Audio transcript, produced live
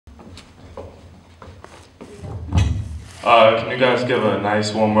Can you guys give a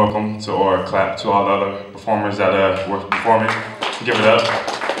nice warm welcome to or clap to all the other performers that were performing? Give it up.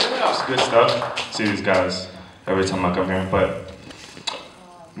 Yeah, it's good stuff. See these guys every time I come here. But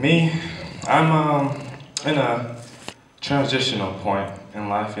me, I'm in a transitional point in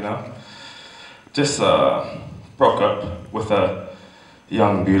life, you know. Just broke up with a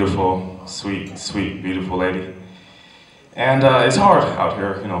young, beautiful, sweet, beautiful lady. And it's hard out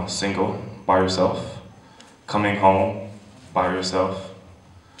here, you know, single, by yourself, coming home by yourself,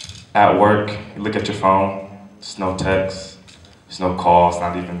 at work, you look at your phone, there's no text, there's no calls,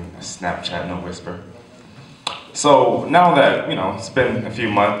 not even a Snapchat, no whisper. So now that, you know, it's been a few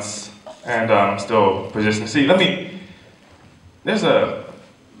months and I'm still persistent. See, there's I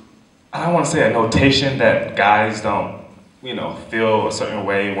don't want to say a notation that guys don't, you know, feel a certain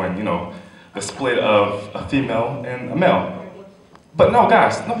way when, you know, the split of a female and a male. But no,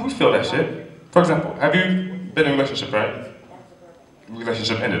 guys, no, we feel that shit. For example, have you been in a relationship, right?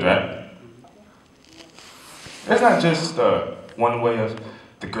 Relationship ended, right? It's not just one way of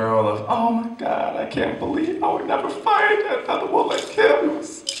the girl of, oh my God, I can't believe I would never find another one like him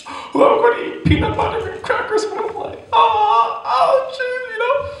who I'm going to eat peanut butter and crackers with. I'm like, oh, geez, you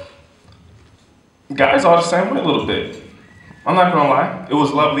know? Guys are the same way a little bit. I'm not gonna lie, it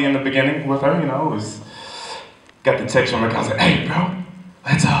was lovely in the beginning with her, you know, got the text from her, I was like, hey bro,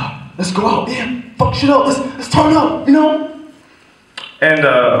 let's go out, yeah, fuck shit up, let's turn up, you know? And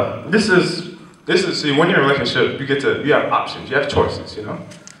this is, see, when you're in a relationship, you have options, you have choices, you know?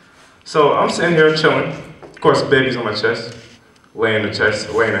 So I'm sitting here chilling, of course baby's on my chest, laying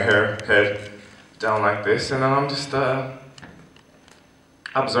her head down like this, and then I'm just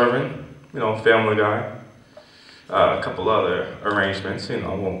observing, you know, Family Guy. A couple other arrangements, you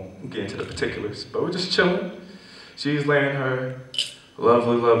know, I won't get into the particulars, but we're just chilling. She's laying her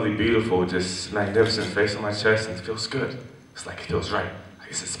lovely, beautiful, just magnificent face on my chest, and it feels good. It's like it feels right. Like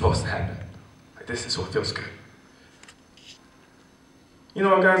this is supposed to happen. Like this is what feels good. You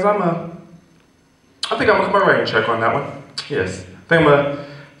know what, guys, I think I'm gonna come right and check on that one. Yes, I think I'm gonna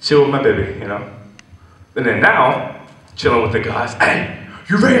chill with my baby, you know. And then now, chilling with the guys. Hey,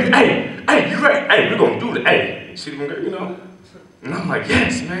 you ready? Hey, you ready? Hey, we're gonna do it. Hey. She even, you know, and I'm like,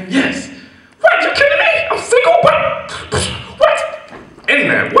 yes, man, yes. What, you kidding me? I'm single, what?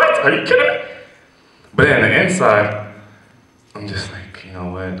 Internet, what? Are you kidding me? But then on the inside, I'm just like, you know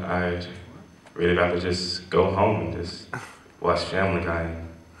what? I'd really rather just go home and just watch Family Guy and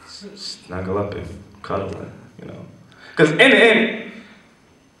snuggle up and cuddle, you know. Because in the end,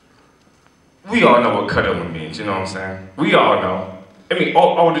 we all know what cuddling means, you know what I'm saying? We all know. I mean,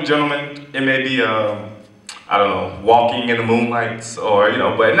 older gentlemen, it may be, I don't know, walking in the moonlights or, you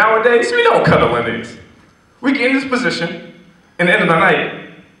know, but nowadays we don't cuddle in these. We get in this position, and at the end of the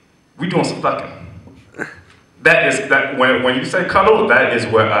night, we doing some fucking. When you say cuddle, that is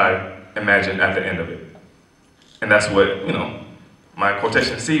what I imagine at the end of it. And that's what, you know, my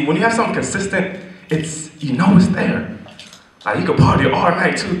quotation. See, when you have something consistent, you know it's there. Like you could party all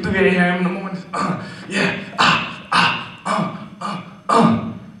night, 2, 3 a.m. in the morning,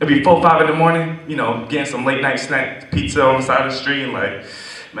 It'd be 4, 5 in the morning, you know, getting some late night snack pizza on the side of the street and like,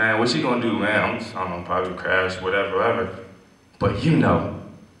 man, what you gonna do, man? I don't know, probably crash, whatever. But you know,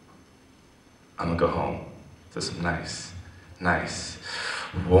 I'm gonna go home to some nice,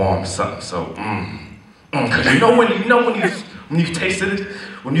 warm something. So, cause you know when you've tasted it,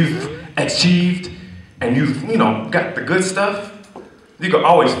 when you've achieved and you've, you know, got the good stuff, you can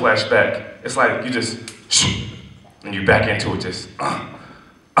always flash back. It's like you just, and you back into it just,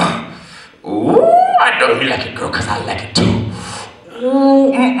 ooh, I know you like it, girl, because I like it too.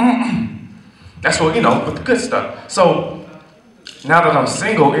 Ooh, That's what, you know, but the good stuff. So, now that I'm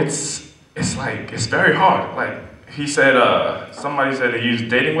single, it's very hard. Like, he said, somebody said they use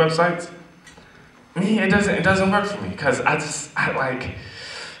dating websites. Me, it doesn't work for me, because I see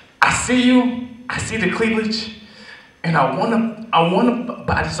you, I see the cleavage, and I wanna,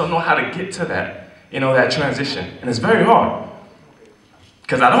 but I just don't know how to get to that, you know, that transition, and it's very hard.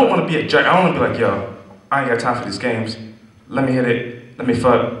 Because I don't want to be a jerk. I don't want to be like, yo, I ain't got time for these games. Let me hit it, let me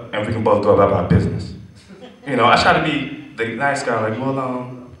fuck, and we can both go about our business. You know, I try to be the nice guy, like,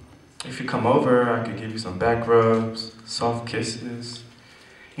 well, if you come over, I could give you some back rubs, soft kisses.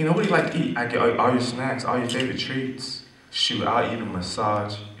 You know, what do you like to eat? I get all your snacks, all your favorite treats. Shoot, I'll even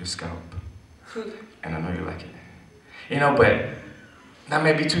massage your scalp. And I know you like it. You know, but that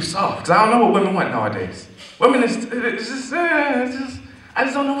may be too soft, because I don't know what women want nowadays. Women I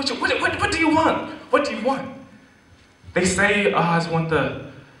just don't know what do you want? What do you want? They say, oh, I just want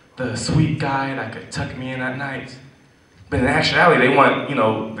the sweet guy that could tuck me in at night. But in actuality, they want, you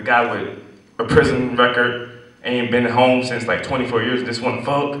know, the guy with a prison record, ain't been home since like 24 years, just wanna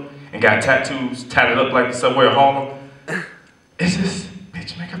fuck, and got tattoos tatted up like the subway of Harlem. It's just,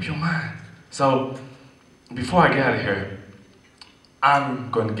 bitch, make up your mind. So, before I get out of here,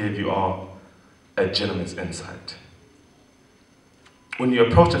 I'm gonna give you all a gentleman's insight. When you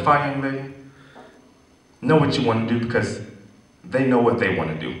approach a fine young lady, know what you wanna do because they know what they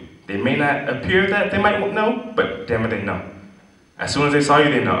wanna do. They may not appear that they might know, but damn it, they know. As soon as they saw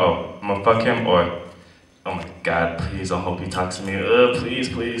you, they know, oh, I'm gonna fuck him, or, oh my God, please, I hope he talks to me, please,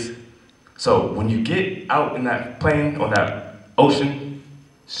 please. So when you get out in that plane or that ocean,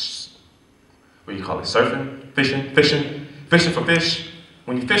 what do you call it, surfing, fishing for fish.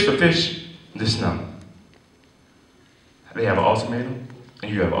 When you fish for fish, just know. They have an ultimatum,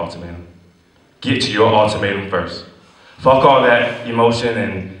 and you have an ultimatum. Get to your ultimatum first. Fuck all that emotion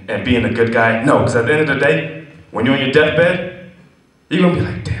and being a good guy. No, because at the end of the day, when you're on your deathbed, you're gonna be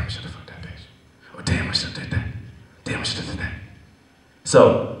like, damn, I should have fucked that bitch. Or damn, I should have did that. Damn, I should have did that.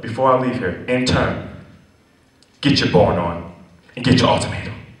 So, before I leave here, in turn, get your born on and get your ultimatum.